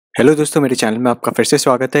Hello दोस्तों, मेरे channel में आपका फिर से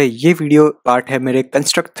स्वागत है। ये वीडियो पार्ट है मेरे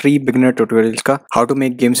कंस्ट्रक्ट 3 बिगिनर ट्यूटोरियल्स का, how to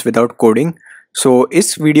make games without coding.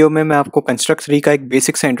 इस वीडियो में मैं आपको कंस्ट्रक्ट 3 का एक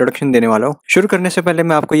बेसिक सा इंट्रोडक्शन देने वाला हूँ। शुरू करने से पहले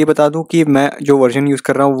मैं आपको ये बता दूं कि मैं जो वर्जन यूज़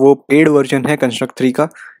कर रहा हूँ वो पेड वर्जन है कंस्ट्रक्ट 3 का।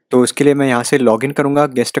 तो उसके लिए मैं यहाँ से लॉगिन करूँगा।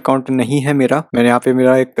 गेस्ट अकाउंट नहीं है मेरा, मैंने यहाँ पे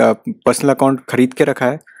मेरा एक पर्सनल अकाउंट खरीद के रखा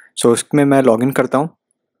है। उसमें मैं लॉगिन करता हूँ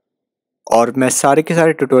और मैं सारे के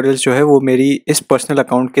सारे ट्यूटोरियल्स जो है वो मेरी इस पर्सनल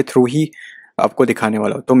अकाउंट के थ्रू ही आपको दिखाने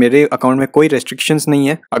वाला हूँ। तो मेरे अकाउंट में कोई रेस्ट्रिक्शंस नहीं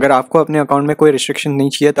है। अगर आपको अपने अकाउंट में कोई रिस्ट्रिक्शन नहीं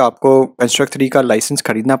चाहिए तो आपको कंस्ट्रक्ट 3 का लाइसेंस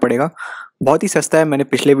खरीदना पड़ेगा। बहुत ही सस्ता है, मैंने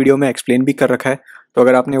पिछले वीडियो में एक्सप्लेन भी कर रखा है। तो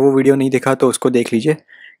अगर आपने वो वीडियो नहीं देखा तो उसको देख लीजिए।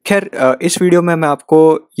 खैर, इस वीडियो में मैं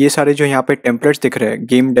आपको ये सारे जो यहाँ पे टेम्पलेट्स दिख रहे हैं,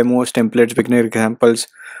 game demos, templates, beginner examples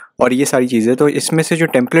और ये सारी चीज़ें, तो इसमें से जो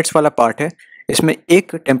टेम्पलेट्स वाला पार्ट है इसमें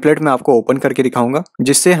एक टेम्पलेट मैं आपको ओपन करके दिखाऊंगा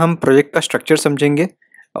जिससे हम प्रोजेक्ट का स्ट्रक्चर समझेंगे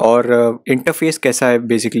और इंटरफेस कैसा है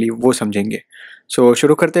बेसिकली वो समझेंगे।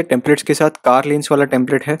 शुरू करते हैं टेम्पलेट्स के साथ। कार लेंस वाला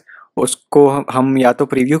टेम्पलेट है, उसको हम या तो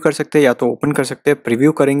प्रीव्यू कर सकते हैं या तो ओपन कर सकते हैं।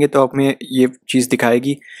 प्रीव्यू करेंगे तो हमें ये चीज़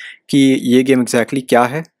दिखाएगी कि ये गेम एग्जैक्टली क्या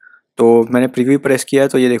है। तो मैंने प्रीव्यू प्रेस किया है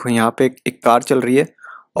तो ये देखो यहाँ पे एक कार चल रही है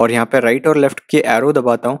और यहाँ पे राइट और लेफ्ट के एरो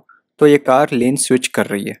दबाता हूँ तो ये कार लेन स्विच कर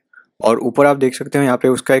रही है। और ऊपर आप देख सकते हो यहाँ पे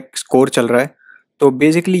उसका एक स्कोर चल रहा है। तो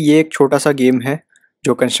बेसिकली ये एक छोटा सा गेम है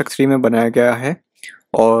जो कंस्ट्रक्ट 3 में बनाया गया है।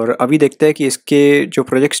 और अभी देखते हैं कि इसके जो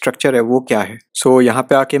प्रोजेक्ट स्ट्रक्चर है वो क्या है। यहाँ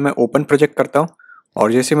पे आके मैं ओपन प्रोजेक्ट करता हूँ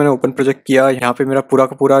और जैसे मैंने ओपन प्रोजेक्ट किया, यहाँ पे मेरा पूरा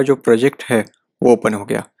का पूरा जो प्रोजेक्ट है वो ओपन हो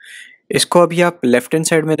गया। इसको अभी आप लेफ्ट हैंड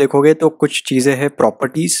साइड में देखोगे तो कुछ चीज़ें हैं,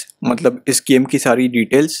 प्रॉपर्टीज़, मतलब इस गेम की सारी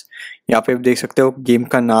डिटेल्स। यहाँ पे आप देख सकते हो गेम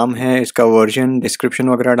का नाम है, इसका वर्जन, डिस्क्रिप्शन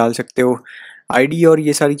वगैरह डाल सकते हो, आईडी, और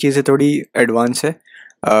ये सारी चीज़ें थोड़ी एडवांस है।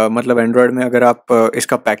 मतलब एंड्रॉयड में अगर आप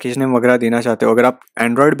इसका पैकेज नेम वगैरह देना चाहते हो, अगर आप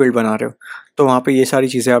एंड्रॉयड बिल्ड बना रहे हो तो वहाँ पे ये सारी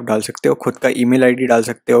चीज़ें आप डाल सकते हो। खुद का ईमेल आईडी डाल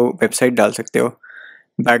सकते हो, वेबसाइट डाल सकते हो,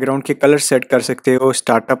 बैकग्राउंड के कलर सेट कर सकते हो,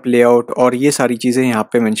 स्टार्टअप लेआउट, और ये सारी चीज़ें यहाँ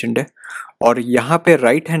पे मेंशन्ड है। और यहाँ पे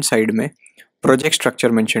राइट हैंड साइड में प्रोजेक्ट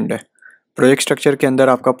स्ट्रक्चर मेंशन्ड है। प्रोजेक्ट स्ट्रक्चर के अंदर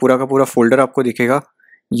आपका पूरा का पूरा फोल्डर आपको दिखेगा।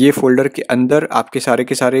 ये फोल्डर के अंदर आपके सारे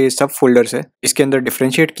के सारे सब फोल्डर्स है। इसके अंदर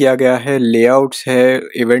डिफ्रेंशिएट किया गया है, लेआउट्स है,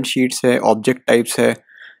 इवेंट शीट्स है, ऑब्जेक्ट टाइप्स है,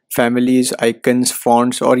 फैमिलीज, आइकन्स,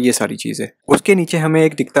 फॉन्ट्स और ये सारी चीज़ें। उसके नीचे हमें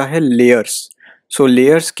एक दिखता है लेयर्स।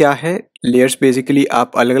 लेयर्स क्या है? लेयर्स बेसिकली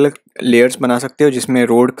आप अलग अलग लेयर्स बना सकते हो जिसमें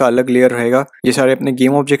रोड का अलग लेयर रहेगा, ये सारे अपने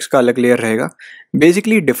गेम ऑब्जेक्ट्स का अलग लेयर रहेगा।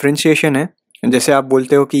 बेसिकली डिफ्रेंशिएशन है। जैसे आप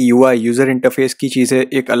बोलते हो कि यूआई, यूज़र इंटरफेस की चीज़ें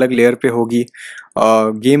एक अलग लेयर पे होगी,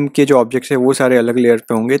 गेम के जो ऑब्जेक्ट्स है वो सारे अलग लेयर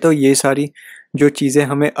पे होंगे। तो ये सारी जो चीज़ें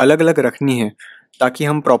हमें अलग अलग रखनी है ताकि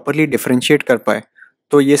हम प्रॉपरली डिफ्रेंशिएट कर पाए,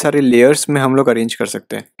 तो ये सारे लेयर्स में हम लोग अरेंज कर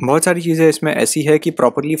सकते हैं। बहुत सारी चीज़ें इसमें ऐसी है कि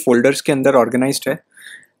प्रॉपरली फोल्डर्स के अंदर ऑर्गेनाइज्ड है।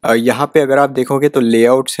 यहाँ पे अगर आप देखोगे तो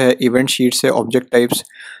लेआउट्स है, इवेंट शीट्स है, ऑब्जेक्ट टाइप्स।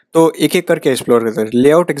 तो एक एक करके एक्सप्लोर करते हैं।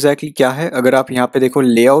 लेआउट एग्जैक्टली क्या है? अगर आप यहाँ पे देखो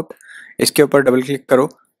लेआउट, इसके ऊपर डबल क्लिक करो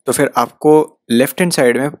तो फिर आपको लेफ्ट हैंड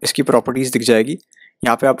साइड में इसकी प्रॉपर्टीज़ दिख जाएगी।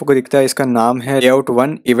 यहाँ पे आपको दिखता है इसका नाम है layout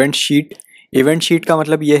 1 event sheet. Event sheet का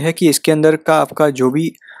मतलब ये है कि इसके अंदर का आपका जो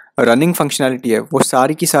भी रनिंग फंक्शनैलिटी है वो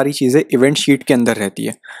सारी की सारी चीज़ें इवेंट शीट के अंदर रहती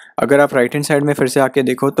है। अगर आप राइट हैंड साइड में फिर से आके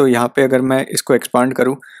देखो तो यहाँ पे अगर मैं इसको एक्सपांड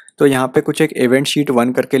करूँ तो यहाँ पे कुछ एक इवेंट शीट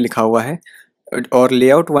 1 करके लिखा हुआ है और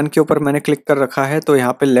लेआउट 1 के ऊपर मैंने क्लिक कर रखा है। तो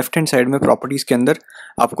यहाँ पे लेफ्ट हैंड साइड में प्रॉपर्टीज़ के अंदर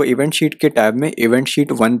आपको इवेंट शीट के टैब में इवेंट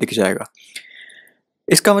शीट 1 दिख जाएगा।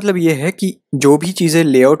 इसका मतलब ये है कि जो भी चीज़ें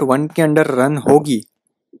लेआउट 1 के अंदर रन होगी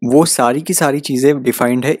वो सारी की सारी चीज़ें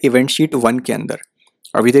डिफाइंड है इवेंट शीट 1 के अंदर।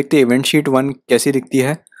 अभी देखते हैं इवेंट शीट 1 कैसी दिखती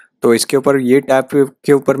है। तो इसके ऊपर ये टैब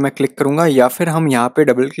के ऊपर मैं क्लिक करूँगा या फिर हम यहाँ पे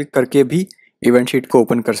डबल क्लिक करके भी इवेंट शीट को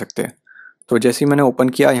ओपन कर सकते हैं। तो जैसे ही मैंने ओपन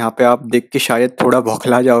किया, यहाँ पे आप देख के शायद थोड़ा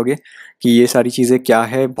बौखला जाओगे कि ये सारी चीज़ें क्या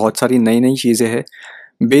है। बहुत सारी नई नई चीज़ें हैं।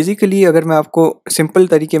 बेसिकली अगर मैं आपको सिंपल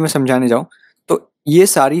तरीके में समझाने जाऊँ तो ये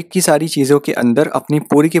सारी की सारी चीज़ों के अंदर अपनी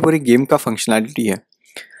पूरी की पूरी गेम का फंक्शनैलिटी है।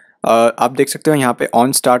 आप देख सकते हो यहाँ पे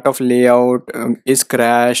on start of layout, is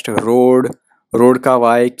crashed, road का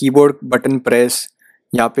वाई, कीबोर्ड बटन प्रेस,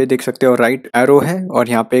 यहाँ पे देख सकते हो राइट एरो है और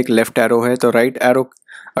यहाँ पे एक लेफ्ट एरो है। तो राइट एरो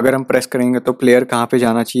अगर हम प्रेस करेंगे तो प्लेयर कहाँ पे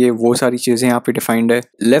जाना चाहिए वो सारी चीज़ें यहाँ पे डिफाइंड है।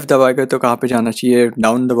 लेफ्ट दबाओगे तो कहाँ पे जाना चाहिए,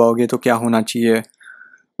 डाउन दबाओगे तो क्या होना चाहिए,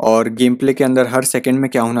 और गेम प्ले के अंदर हर सेकंड में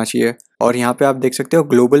क्या होना चाहिए। और यहाँ पे आप देख सकते हो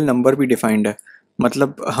ग्लोबल नंबर भी डिफाइंड है।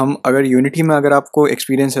 मतलब हम अगर यूनिटी में अगर आपको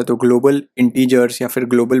एक्सपीरियंस है तो ग्लोबल इंटीजर्स या फिर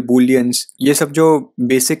ग्लोबल बूलियंस, ये सब जो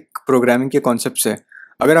बेसिक प्रोग्रामिंग के कॉन्सेप्ट्स है,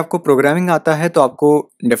 अगर आपको प्रोग्रामिंग आता है तो आपको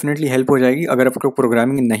डेफिनेटली हेल्प हो जाएगी। अगर आपको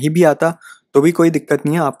प्रोग्रामिंग नहीं भी आता तो भी कोई दिक्कत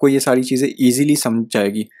नहीं है, आपको ये सारी चीज़ें ईजिली समझ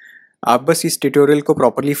जाएगी। आप बस इस ट्यूटोरियल को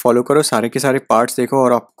प्रॉपरली फॉलो करो, सारे के सारे पार्ट्स देखो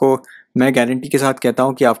और आपको मैं गारंटी के साथ कहता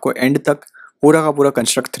हूँ कि आपको एंड तक पूरा का पूरा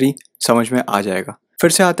कंस्ट्रक्ट 3 समझ में आ जाएगा। फिर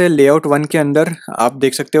से आते हैं लेआउट 1 के अंदर। आप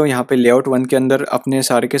देख सकते हो यहाँ पे लेआउट 1 के अंदर अपने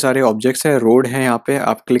सारे के सारे ऑब्जेक्ट्स है। रोड है, यहाँ पे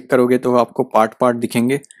आप क्लिक करोगे तो आपको पार्ट पार्ट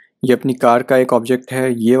दिखेंगे। ये अपनी कार का एक ऑब्जेक्ट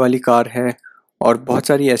है, ये वाली कार है, और बहुत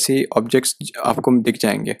सारी ऐसी ऑब्जेक्ट्स आपको दिख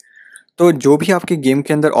जाएंगे। तो जो भी आपके गेम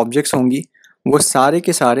के अंदर ऑब्जेक्ट्स होंगी वो सारे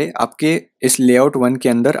के सारे आपके इस लेआउट 1 के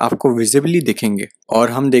अंदर आपको विजिबली दिखेंगे।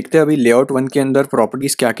 और हम देखते हैं अभी लेआउट 1 के अंदर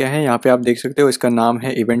प्रॉपर्टीज़ क्या क्या है। यहाँ पे आप देख सकते हो, इसका नाम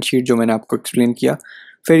है इवेंट शीट, जो मैंने आपको एक्सप्लेन किया।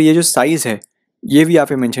 फिर ये जो साइज़ है ये भी यहाँ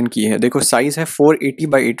पे मेंशन की है। देखो साइज़ है 480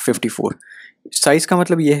 बाई 854। साइज़ का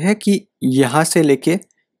मतलब ये है कि यहाँ से लेके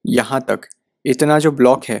यहाँ तक इतना जो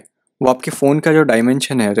ब्लॉक है वो आपके फ़ोन का जो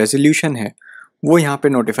डायमेंशन है, रेजोल्यूशन है, वो यहाँ पे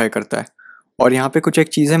नोटिफाई करता है। और यहाँ पे कुछ एक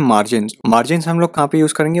चीज़ है मार्जिन्स। मार्जिन्स हम लोग कहाँ पे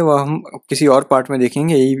यूज़ करेंगे वो हम किसी और पार्ट में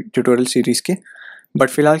देखेंगे यही ट्यूटोरियल सीरीज़ के। बट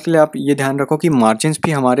फिलहाल के लिए आप ये ध्यान रखो कि मार्जिन्स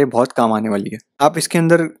भी हमारे बहुत काम आने वाली है। आप इसके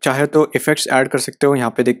अंदर चाहे तो इफेक्ट्स ऐड कर सकते हो। यहाँ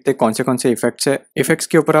पे देखते हैं कौन से इफेक्ट्स है। इफेक्ट्स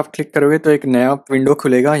के ऊपर आप क्लिक करोगे तो एक नया विंडो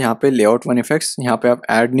खुलेगा, यहाँ पे लेआउट 1 इफेक्ट्स। यहाँ पे आप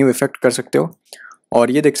ऐड न्यू इफेक्ट कर सकते हो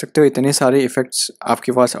और ये देख सकते हो इतने सारे इफेक्ट्स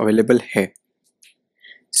आपके पास अवेलेबल है।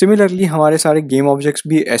 सिमिलरली हमारे सारे गेम ऑब्जेक्ट्स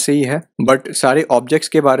भी ऐसे ही है, बट सारे ऑब्जेक्ट्स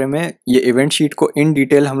के बारे में ये इवेंट शीट को इन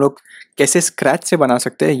डिटेल हम लोग कैसे स्क्रैच से बना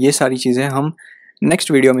सकते हैं, ये सारी चीज़ें हम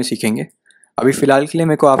नेक्स्ट वीडियो में सीखेंगे। अभी फ़िलहाल के लिए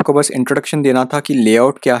मेरे को आपको बस इंट्रोडक्शन देना था कि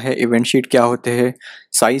लेआउट क्या है, इवेंट शीट क्या होते हैं,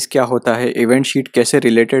 साइज़ क्या होता है, इवेंट शीट कैसे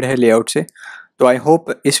रिलेटेड है लेआउट से। तो आई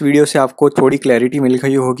होप इस वीडियो से आपको थोड़ी क्लैरिटी मिल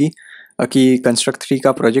गई होगी कि कंस्ट्रक्ट 3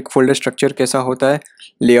 का प्रोजेक्ट फोल्डर स्ट्रक्चर कैसा होता है,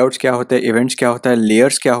 लेआउट्स क्या होते हैं, इवेंट्स क्या होता है,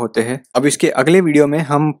 लेयर्स क्या होते हैं। अब इसके अगले वीडियो में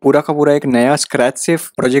हम पूरा का पूरा एक नया स्क्रैच से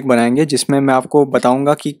प्रोजेक्ट बनाएंगे, जिसमें मैं आपको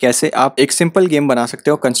बताऊंगा कि कैसे आप एक सिंपल गेम बना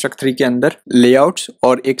सकते हो कंस्ट्रक्ट 3 के अंदर लेआउट्स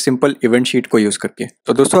और एक सिंपल इवेंट शीट को यूज करके।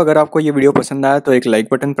 तो दोस्तों अगर आपको ये वीडियो पसंद आया तो एक लाइक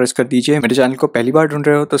बटन प्रेस कर दीजिए। मेरे चैनल को पहली बार ढूंढ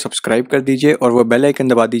रहे हो तो सब्सक्राइब कर दीजिए और वो बेल आइकन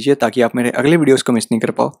दबा दीजिए ताकि आप मेरे अगले वीडियोस को मिस नहीं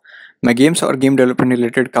कर पाओ। मैं गेम्स और गेम डेवलपमेंट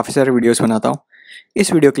रिलेटेड काफ़ी सारे वीडियोस बनाता हूँ।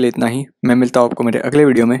 इस वीडियो के लिए इतना ही। मैं मिलता हूँ आपको मेरे अगले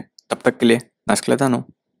वीडियो में। तब तक के लिए नस्खलतानो।